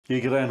Yeah,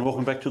 g'day and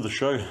welcome back to the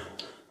show.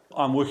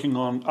 I'm working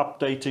on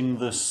updating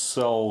this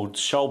old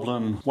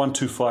Schaublin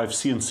 125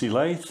 CNC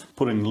lathe,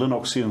 putting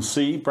Linux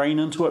CNC brain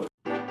into it.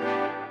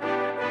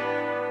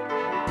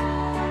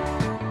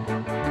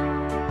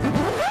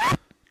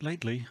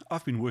 Lately,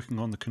 I've been working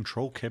on the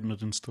control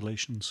cabinet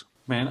installations.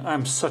 Man,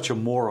 I'm such a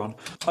moron.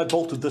 I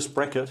bolted this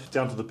bracket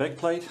down to the back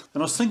plate,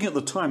 and I was thinking at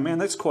the time, man,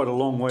 that's quite a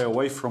long way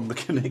away from the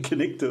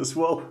connector as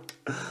well.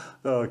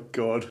 Oh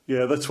God.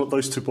 Yeah, that's what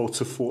those two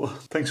bolts are for.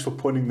 Thanks for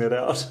pointing that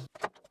out.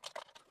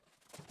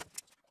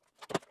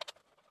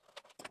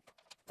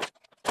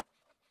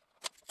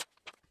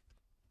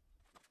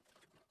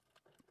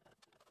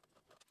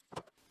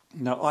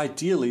 Now,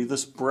 ideally,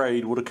 this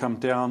braid would have come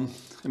down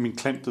and been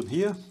clamped in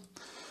here,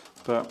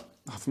 but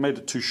I've made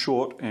it too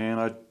short and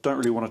I don't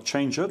really want to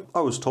change it.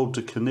 I was told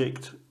to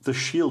connect the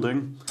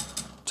shielding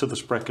to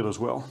this bracket as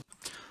well.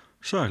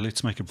 So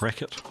let's make a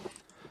bracket.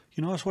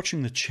 You know, I was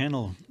watching the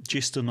channel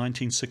Jaspers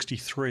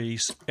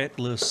 1963's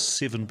Atlas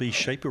 7B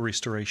shaper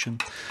restoration,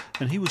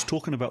 and he was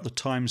talking about the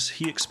times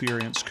he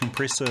experienced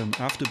compressor and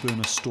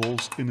afterburner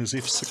stalls in his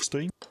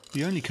F-16.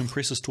 The only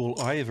compressor stall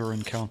I ever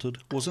encountered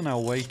was on our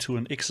way to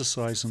an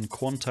exercise in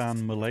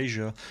Kuantan,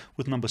 Malaysia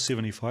with number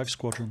 75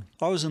 Squadron.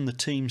 I was in the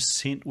team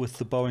sent with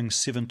the Boeing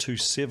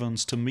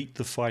 727s to meet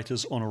the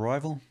fighters on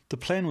arrival. The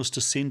plan was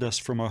to send us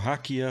from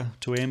Ohakea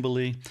to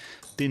Amberley,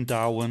 then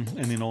Darwin,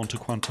 and then on to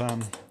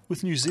Kuantan.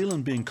 With New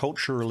Zealand being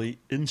culturally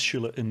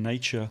insular in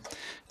nature,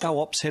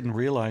 our ops hadn't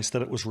realised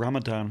that it was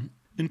Ramadan.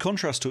 In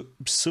contrast to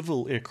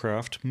civil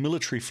aircraft,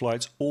 military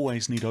flights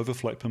always need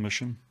overflight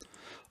permission.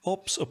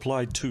 Ops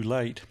applied too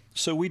late,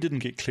 so we didn't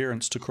get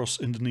clearance to cross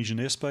Indonesian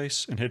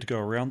airspace and had to go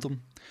around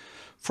them.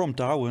 From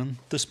Darwin,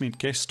 this meant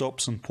gas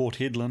stops in Port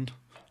Hedland,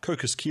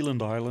 Cocos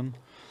Keeland Island,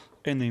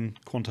 and then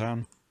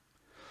Kuantan.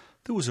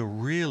 There was a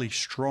really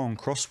strong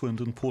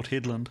crosswind in Port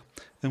Hedland,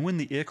 and when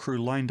the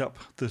aircrew lined up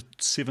the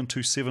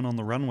 727 on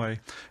the runway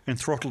and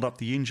throttled up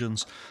the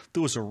engines,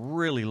 there was a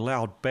really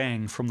loud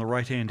bang from the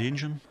right-hand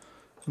engine,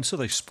 and so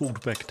they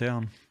spooled back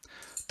down.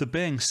 The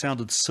bang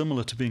sounded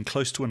similar to being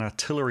close to an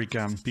artillery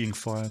gun being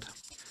fired.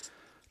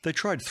 They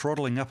tried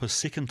throttling up a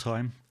second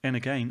time, and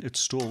again it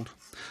stalled.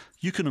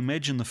 You can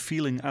imagine the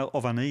feeling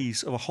of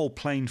unease of a whole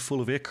plane full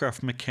of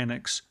aircraft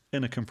mechanics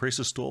in a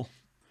compressor stall.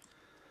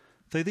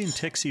 They then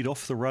taxied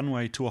off the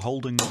runway to a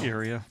holding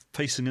area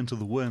facing into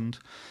the wind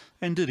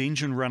and did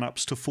engine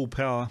run-ups to full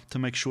power to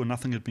make sure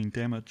nothing had been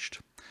damaged.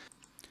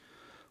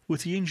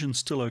 With the engine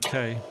still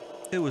okay,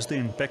 it was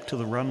then back to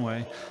the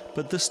runway,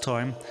 but this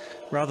time,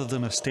 rather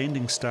than a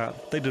standing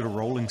start, they did a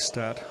rolling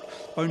start,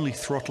 only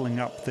throttling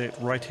up that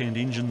right-hand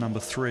engine number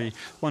 3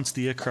 once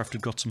the aircraft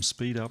had got some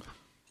speed up.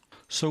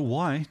 So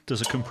why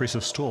does a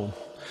compressor stall?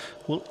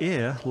 Well,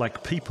 air,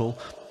 like people,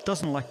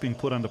 doesn't like being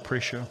put under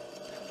pressure.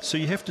 So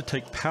you have to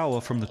take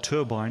power from the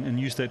turbine and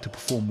use that to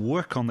perform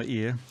work on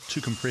the air to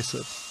compress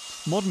it.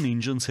 Modern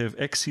engines have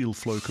axial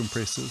flow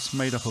compressors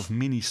made up of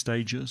many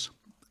stages.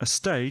 A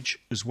stage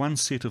is one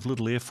set of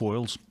little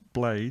airfoils,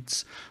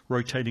 blades,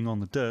 rotating on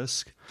the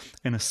disc,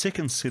 and a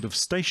second set of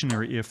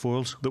stationary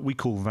airfoils that we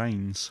call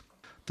vanes.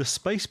 The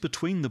space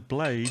between the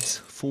blades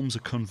forms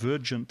a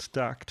convergent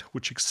duct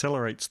which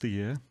accelerates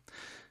the air,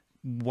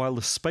 while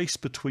the space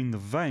between the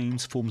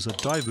vanes forms a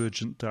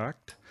divergent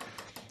duct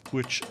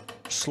which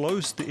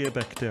slows the air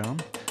back down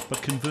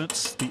but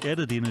converts the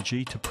added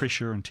energy to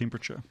pressure and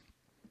temperature.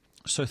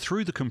 So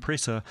through the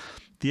compressor,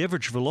 the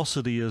average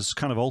velocity is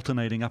kind of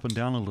alternating up and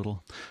down a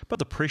little, but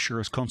the pressure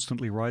is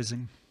constantly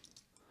rising.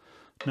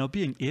 Now,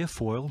 being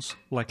airfoils,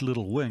 like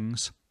little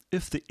wings,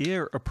 if the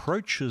air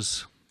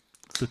approaches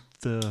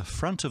the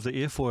front of the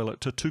airfoil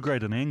at too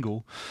great an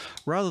angle,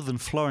 rather than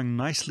flowing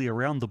nicely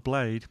around the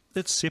blade,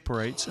 it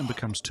separates and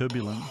becomes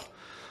turbulent.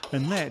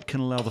 And that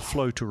can allow the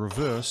flow to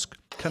reverse,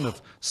 kind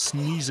of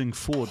sneezing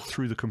forward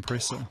through the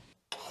compressor.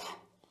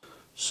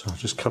 So I'll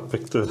just cut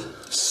back the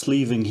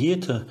sleeving here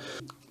to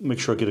make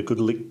sure I get a good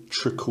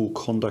electrical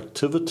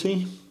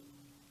conductivity.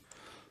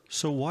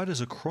 So why does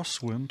a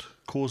crosswind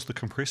cause the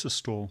compressor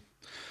stall?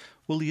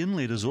 Well, the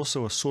inlet is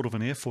also a sort of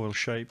an airfoil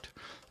shaped,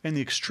 and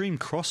the extreme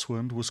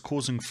crosswind was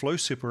causing flow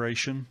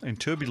separation and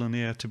turbulent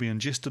air to be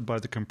ingested by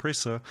the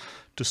compressor,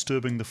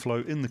 disturbing the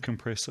flow in the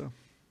compressor.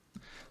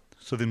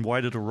 So then why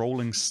did a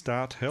rolling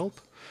start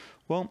help?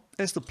 Well,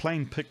 as the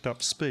plane picked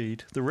up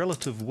speed, the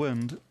relative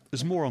wind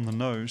is more on the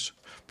nose,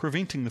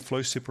 preventing the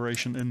flow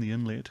separation in the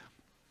inlet.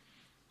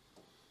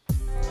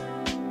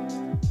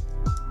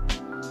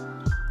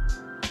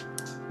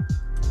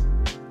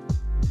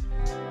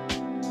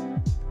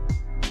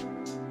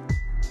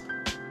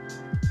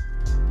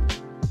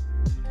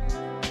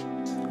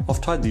 I've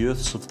tied the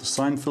earths of the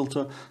sine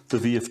filter, the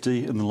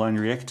VFD and the line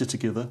reactor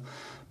together,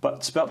 but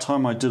it's about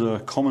time I did a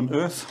common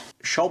earth.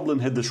 Schaublin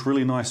had this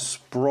really nice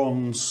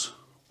bronze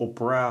or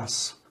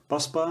brass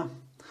bus bar,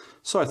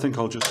 so I think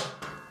I'll just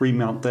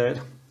remount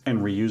that and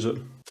reuse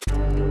it.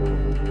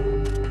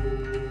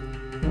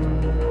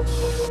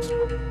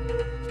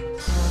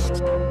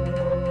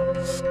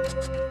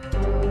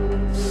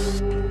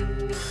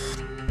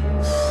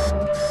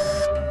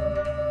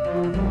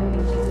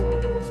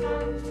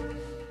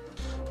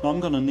 Now I'm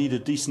going to need a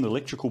decent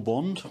electrical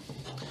bond,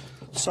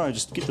 so I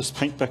just get this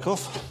paint back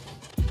off.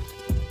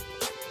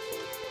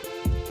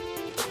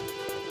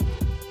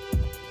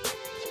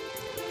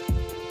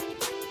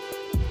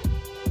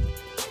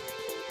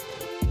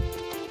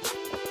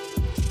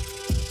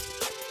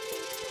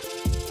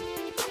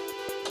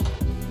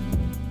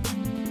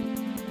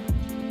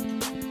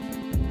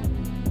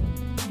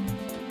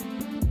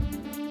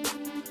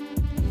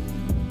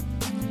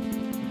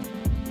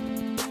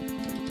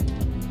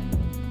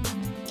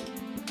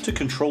 To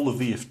control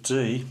the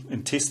VFD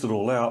and test it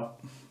all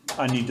out,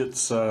 I need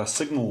its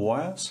signal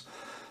wires,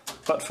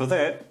 but for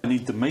that I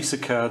need the Mesa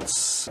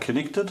cards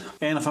connected,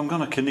 and if I'm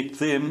going to connect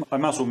them I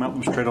might as well mount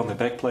them straight on their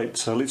backplate,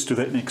 so let's do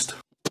that next.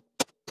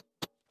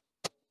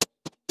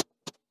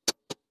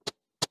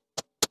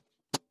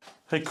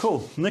 Hey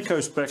cool,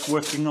 Nico's back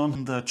working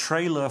on the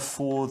trailer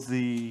for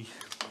the,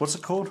 what's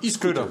it called?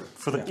 E-scooter.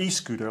 For the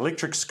e-scooter,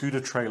 electric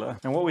scooter trailer.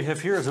 And what we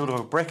have here is a bit of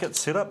a bracket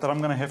setup that I'm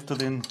going to have to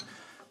then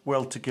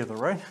weld together,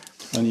 right?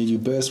 I need your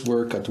best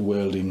work at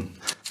welding.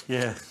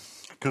 Yeah,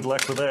 good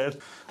luck with that.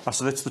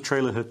 So that's the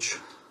trailer hitch.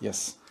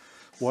 Yes.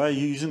 Why are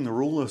you using the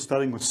ruler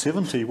starting with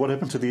 70? What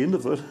happened to the end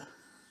of it?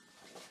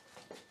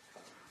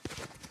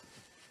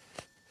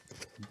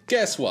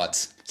 Guess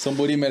what?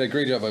 Somebody made a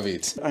great job of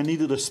it. I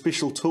needed a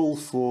special tool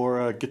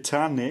for a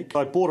guitar neck.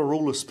 I bought a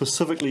ruler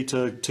specifically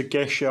to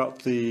gash out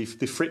the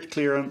fret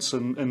clearance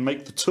and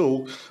make the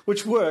tool,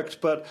 which worked,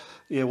 but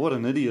yeah, what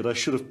an idiot. I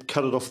should have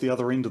cut it off the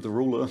other end of the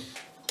ruler.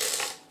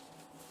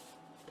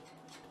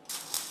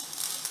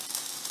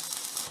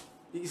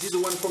 Is this the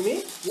one for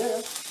me?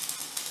 Yeah.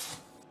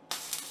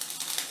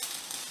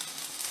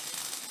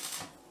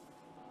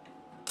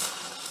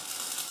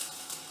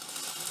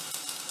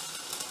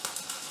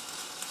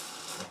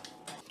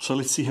 So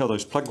let's see how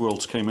those plug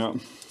welds came out.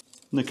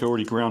 Nico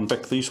already ground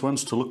back these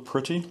ones to look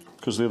pretty,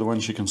 because they're the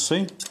ones you can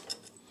see.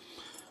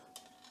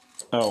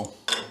 Oh.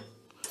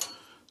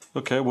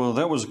 Okay, well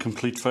that was a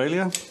complete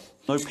failure.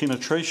 No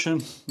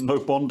penetration, no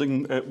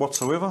bonding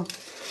whatsoever.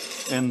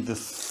 And the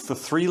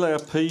 3-layer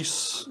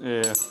piece,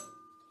 yeah.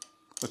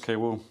 Okay,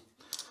 well,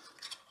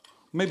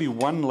 maybe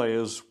one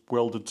layer's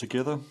welded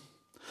together,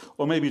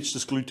 or maybe it's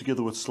just glued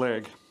together with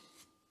slag.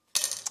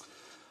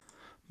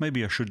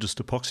 Maybe I should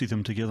just epoxy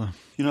them together.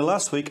 You know,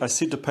 last week I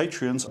said to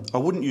Patreons I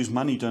wouldn't use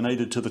money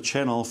donated to the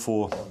channel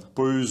for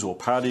booze or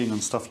partying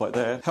and stuff like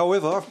that.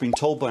 However, I've been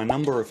told by a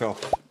number of our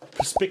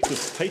prospective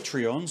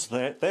Patreons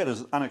that that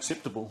is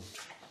unacceptable.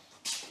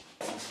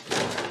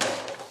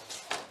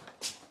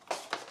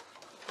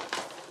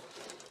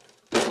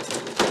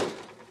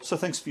 So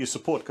thanks for your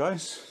support,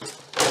 guys.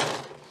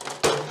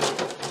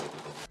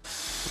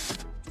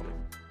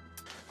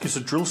 Guess a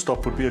drill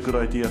stop would be a good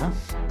idea, huh?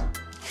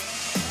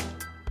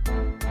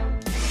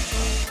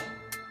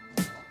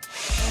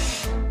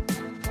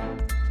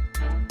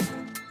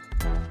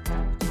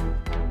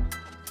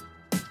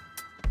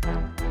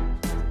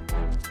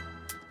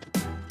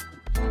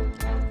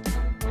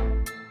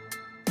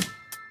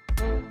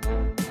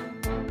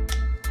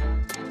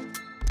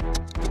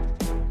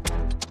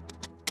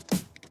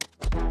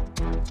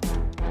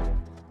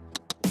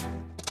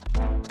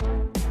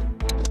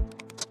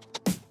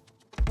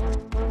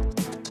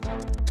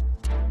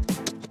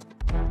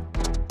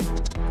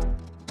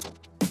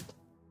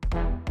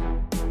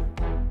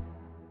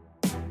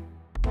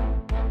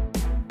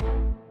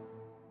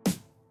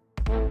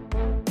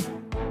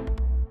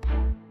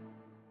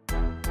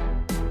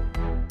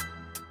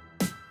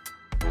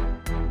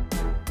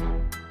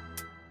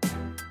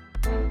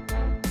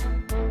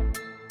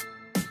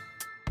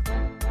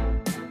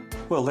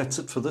 Well, that's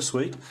it for this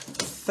week.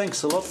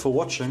 Thanks a lot for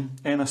watching,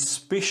 and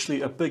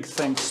especially a big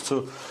thanks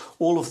to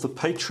all of the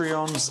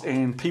Patreons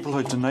and people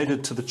who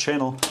donated to the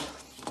channel.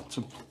 It's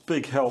a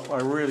big help. I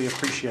really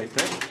appreciate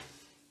that.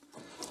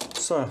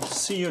 So,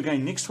 see you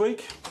again next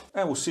week,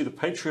 and we'll see the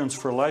Patreons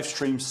for a live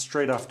stream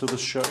straight after this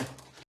show.